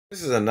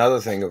This is another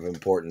thing of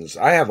importance.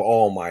 I have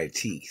all my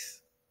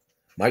teeth.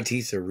 My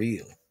teeth are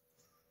real,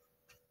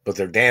 but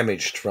they're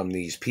damaged from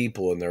these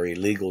people and their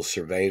illegal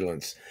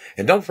surveillance.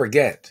 And don't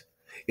forget,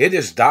 it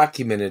is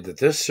documented that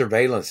this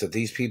surveillance that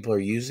these people are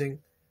using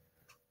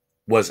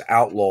was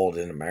outlawed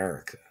in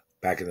America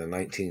back in the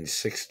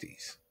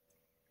 1960s.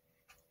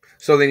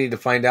 So they need to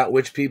find out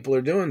which people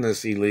are doing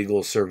this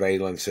illegal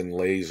surveillance and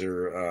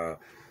handheld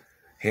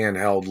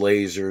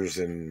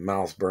lasers and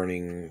mouth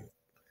burning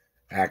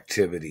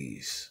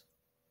activities.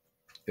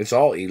 It's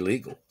all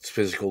illegal. It's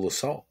physical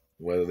assault.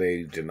 Whether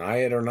they deny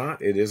it or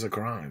not, it is a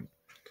crime.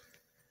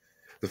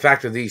 The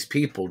fact of these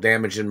people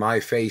damaging my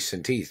face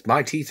and teeth.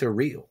 My teeth are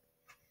real.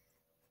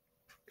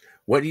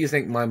 What do you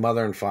think my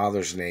mother and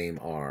father's name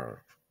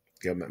are,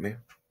 government man?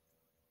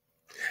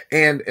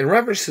 And in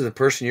reference to the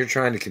person you're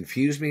trying to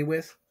confuse me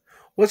with,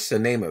 what's the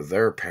name of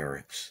their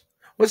parents?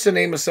 What's the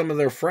name of some of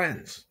their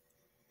friends?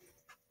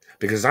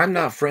 Because I'm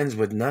not friends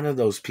with none of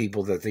those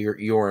people that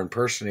your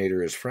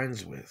impersonator is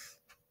friends with.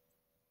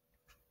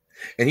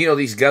 And you know,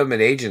 these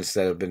government agents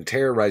that have been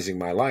terrorizing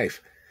my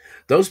life,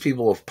 those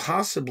people have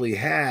possibly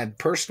had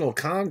personal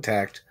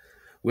contact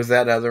with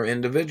that other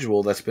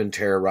individual that's been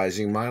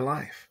terrorizing my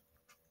life.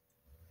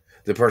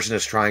 The person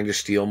is trying to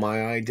steal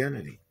my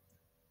identity.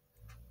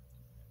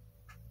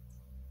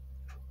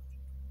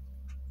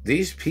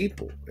 These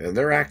people and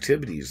their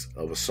activities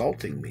of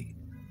assaulting me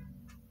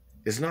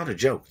is not a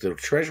joke. The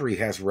Treasury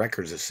has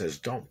records that says,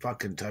 don't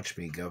fucking touch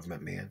me,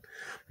 government man.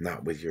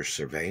 Not with your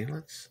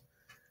surveillance.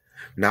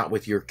 Not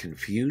with your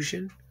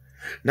confusion.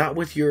 Not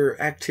with your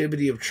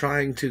activity of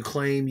trying to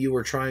claim you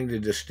were trying to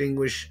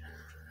distinguish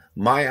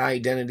my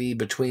identity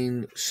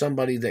between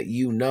somebody that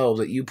you know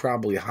that you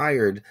probably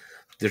hired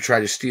to try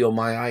to steal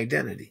my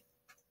identity.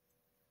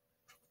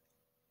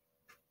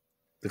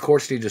 The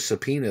courts need to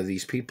subpoena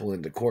these people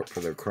into court for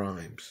their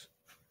crimes.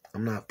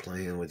 I'm not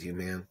playing with you,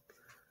 man.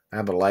 I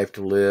have a life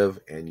to live,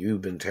 and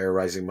you've been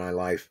terrorizing my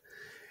life,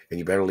 and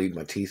you better leave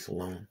my teeth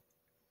alone.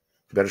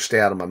 You better stay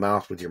out of my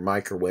mouth with your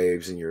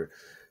microwaves and your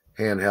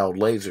handheld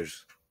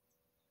lasers.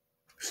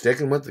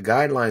 Sticking with the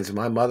guidelines of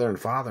my mother and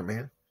father,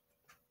 man.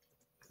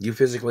 You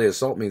physically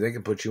assault me, they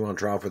can put you on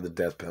trial for the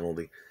death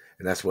penalty,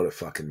 and that's what it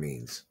fucking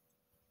means.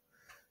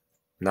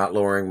 Not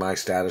lowering my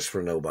status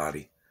for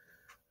nobody.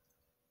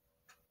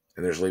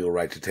 And there's legal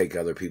right to take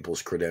other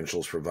people's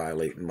credentials for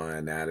violating my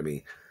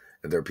anatomy,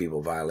 and there are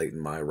people violating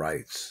my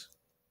rights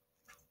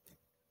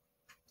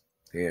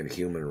and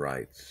human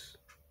rights.